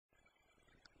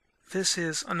This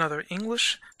is another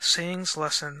English sayings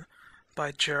lesson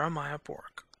by Jeremiah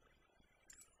Bourque.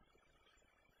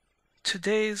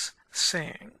 Today's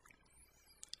saying: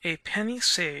 a penny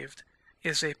saved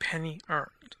is a penny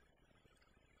earned.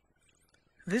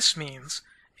 This means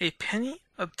a penny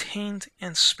obtained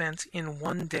and spent in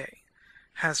one day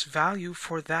has value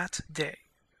for that day,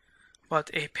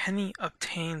 but a penny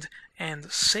obtained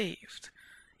and saved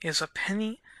is a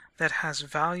penny that has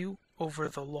value over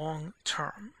the long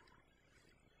term.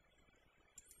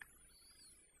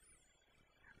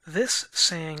 This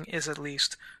saying is at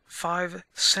least 5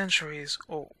 centuries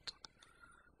old.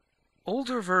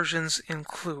 Older versions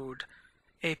include,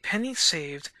 "A penny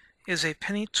saved is a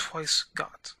penny twice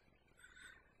got."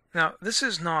 Now, this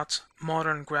is not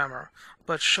modern grammar,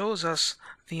 but shows us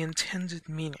the intended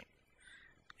meaning.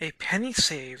 A penny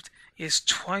saved is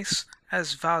twice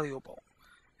as valuable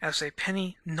as a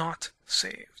penny not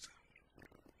saved.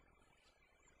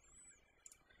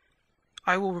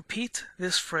 I will repeat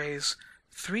this phrase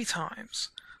 3 times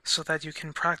so that you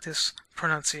can practice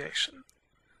pronunciation.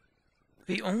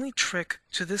 The only trick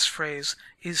to this phrase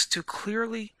is to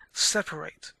clearly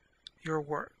separate your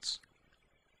words.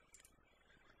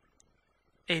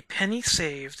 A penny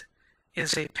saved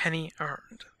is a penny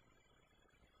earned.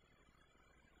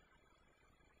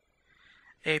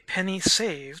 A penny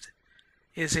saved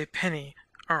is a penny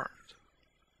earned.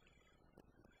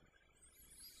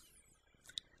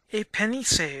 A penny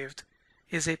saved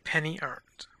is a penny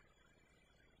earned.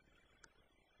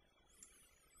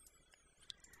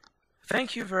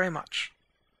 Thank you very much.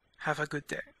 Have a good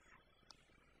day.